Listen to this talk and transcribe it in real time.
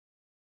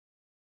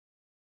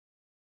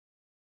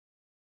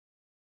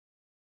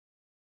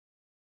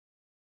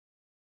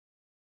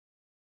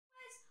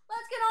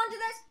let's get on to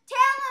this.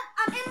 Talent,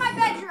 I'm in my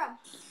bedroom.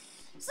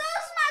 So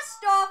this is my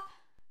stuff.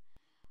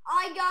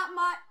 I got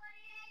my...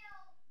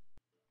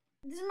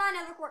 This is my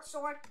nether quartz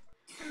sword.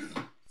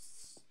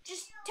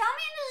 Just tell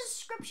me in the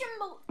description,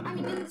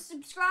 in the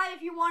subscribe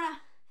if you want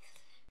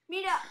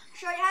me to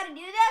show you how to do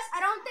this. I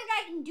don't think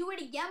I can do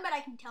it again, but I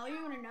can tell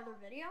you in another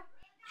video.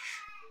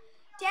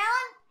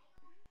 Talent.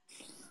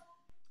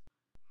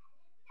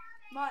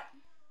 But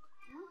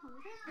I'm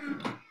hungry.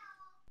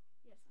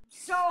 Yes, I'm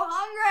so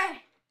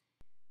hungry.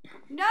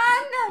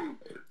 None.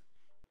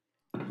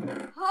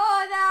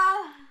 Oh,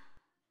 no.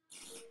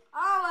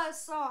 I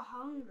was so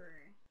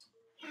hungry.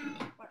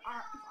 But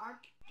our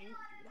didn't do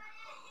that.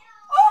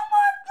 Oh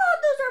my God,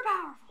 those are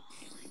powerful.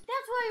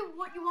 That's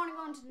what you want to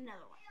go into the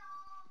nether one.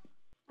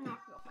 I'm not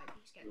gonna go fight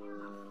these guys in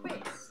my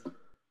face.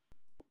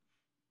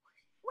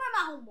 Where are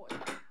my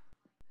homeboys?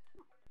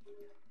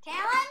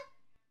 Talon?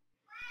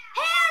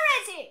 Hey, where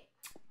is he?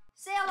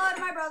 Say hello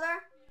to my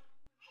brother.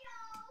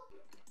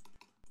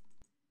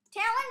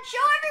 Talon,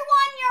 show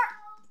everyone your...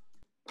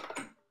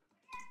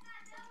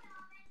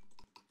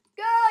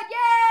 Good,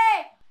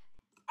 yay!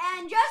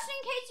 And just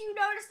in case you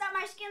notice that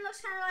my skin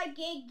looks kind of like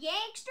gay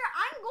gangster,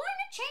 I'm going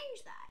to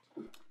change that.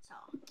 So,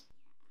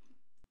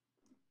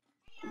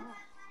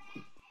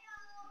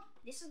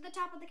 this is the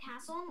top of the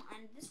castle,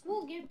 and this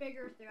will get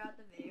bigger throughout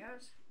the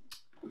videos.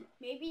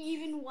 Maybe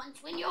even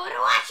once when you're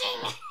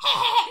watching.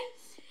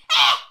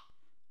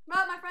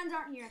 But my friends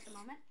aren't here at the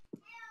moment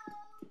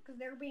because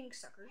they're being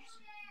suckers.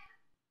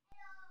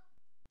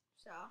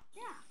 So,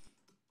 yeah.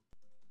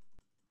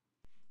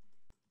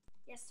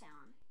 Yes,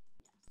 Talon.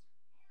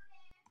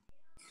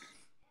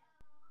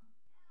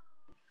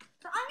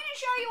 So I'm going to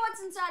show you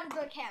what's inside of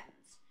the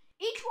cabins.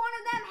 Each one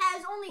of them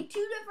has only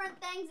 2 different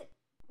things,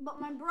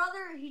 but my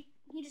brother, he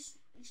just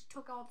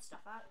took all the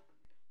stuff out.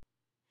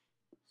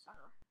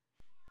 Sucker.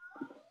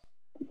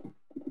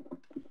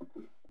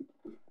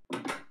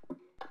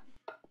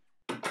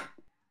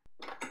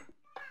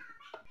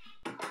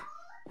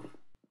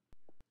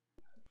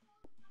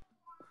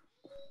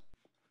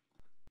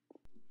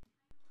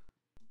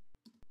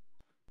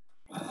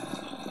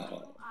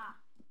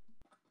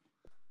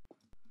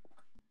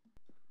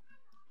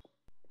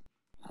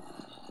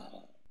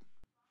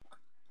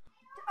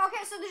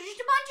 Okay, so there's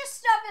just a bunch of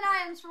stuff and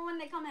items for when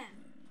they come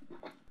in.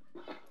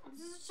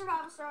 This is a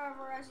survival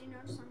server, as you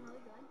notice, I'm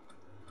really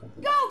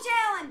good. Go,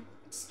 Talon!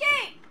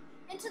 Escape!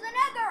 Into the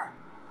nether!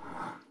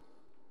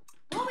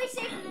 We'll be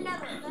safe in the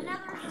nether. The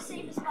nether is the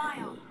safest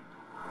biome.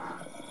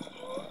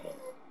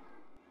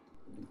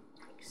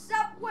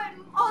 Except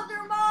when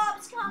other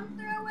mobs come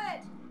through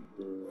it.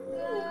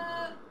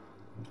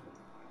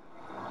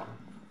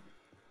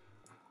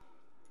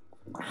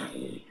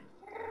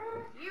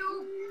 You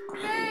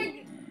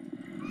big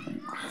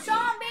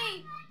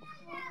zombie!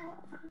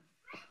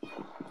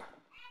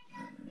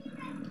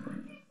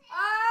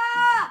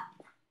 Ah!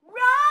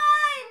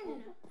 Run!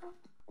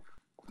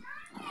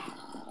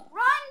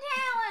 Run,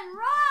 Talon!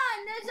 Run!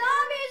 The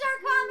zombies are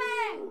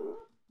coming!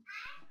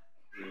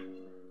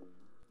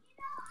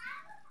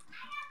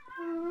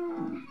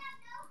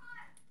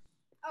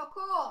 Oh,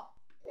 cool.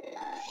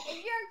 If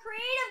you're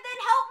creative, then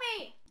help me!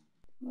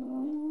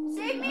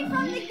 Save me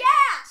from the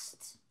gas!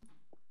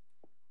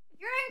 If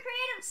you're in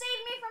creative,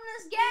 save me from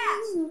this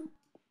gas!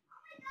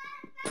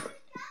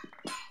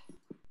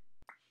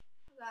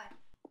 Okay.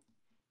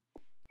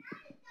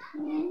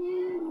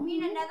 You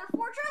mean another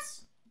fortress?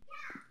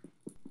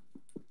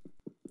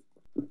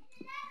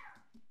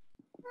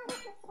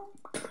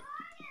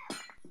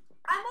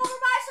 I'm over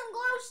by some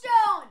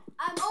glowstone.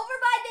 I'm over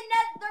by the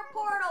nether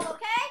portal,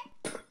 okay?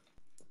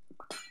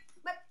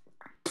 But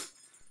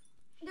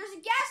there's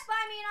a ghast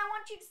by me and I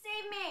want you to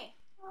save me.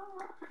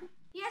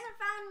 He hasn't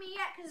found me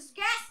yet because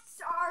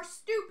ghasts are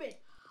stupid.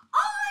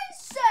 I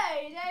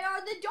say they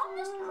are the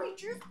dumbest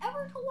creatures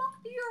ever to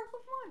walk the earth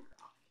of Minecraft.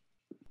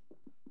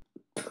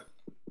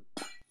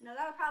 No,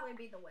 that would probably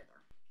be the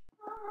wither.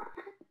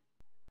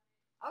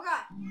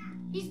 Okay.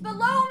 He's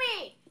below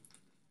me.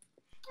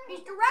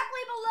 He's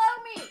directly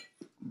below me.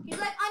 He's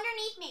like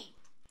underneath me.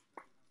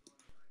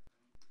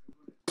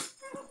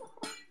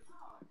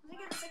 Let me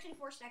get a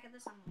 64 stack of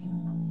this on me.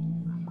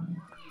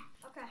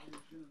 Okay.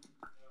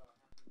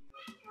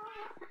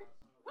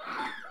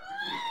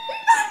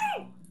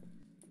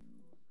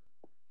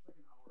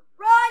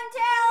 Run,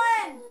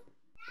 Talon!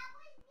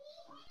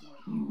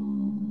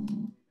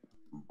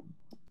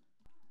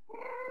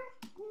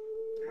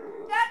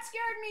 That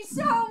scared me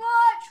so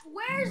much!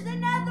 Where's the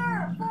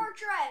nether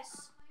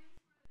fortress?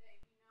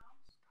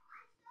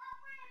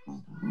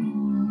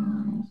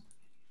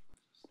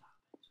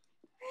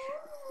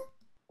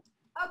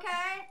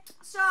 Okay,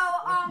 so,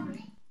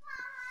 okay,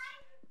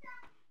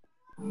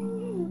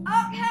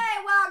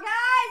 well,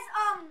 guys,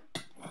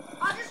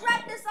 I'll just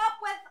wrap this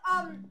up with,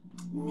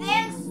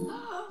 this.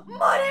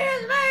 Money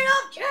is made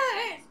of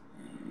cheese!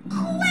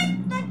 Click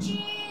the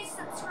cheese,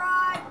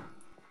 subscribe.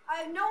 I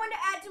have no one to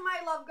add to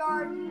my love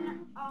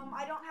garden.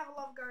 I don't have a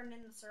love garden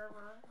in the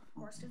server, of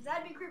course, because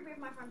that'd be creepy if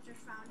my friends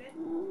just found it.